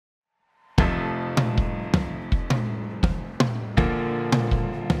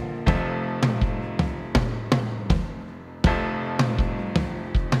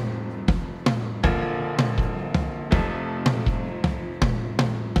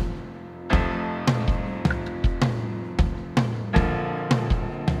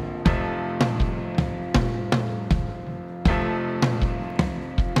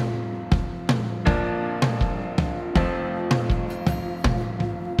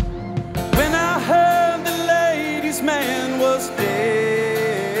man was dead.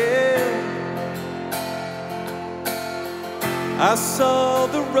 I saw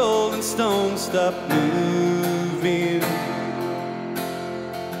the Rolling Stones stop moving.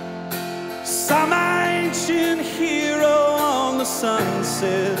 Saw my ancient hero on the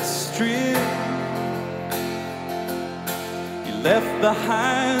Sunset Strip. He left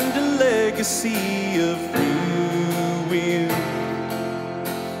behind a legacy of ruin.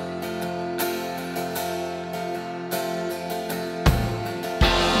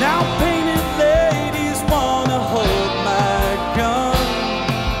 Now painted ladies wanna hold my gun.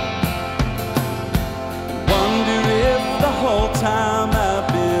 Wonder if the whole time I've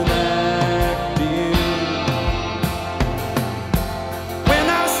been acting. When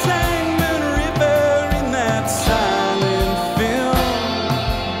I sang Moon River in that silent film,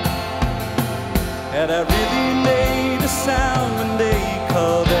 had I really made a sound when they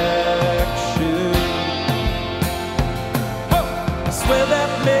called action? I swear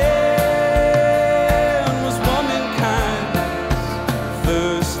that man was womankind's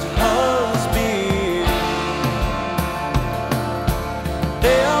first husband.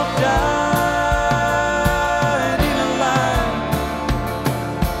 They all died in a line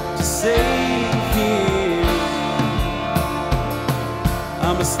to save him.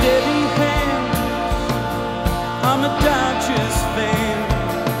 I'm a steady hand, I'm a Dodgers fan,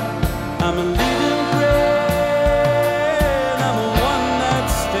 I'm a leading bread, I'm a one-night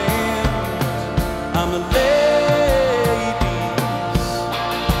stand, I'm a ladies,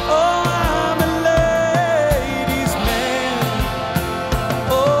 oh, I'm a ladies man,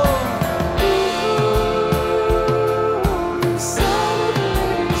 oh, ooh, son of a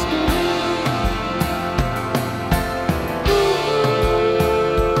ladies man,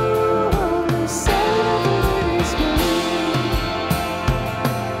 ooh, son of a ladies man.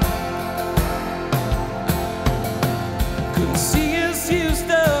 Couldn't see his used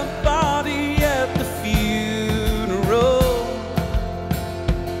up body at the funeral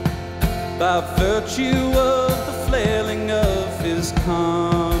by virtue of the flailing of his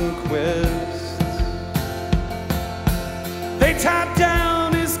conquest. They tied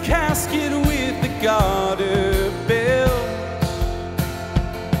down his casket with the garter belt.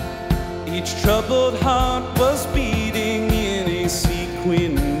 Each troubled heart was beating in a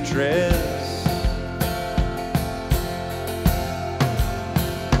sequin dress.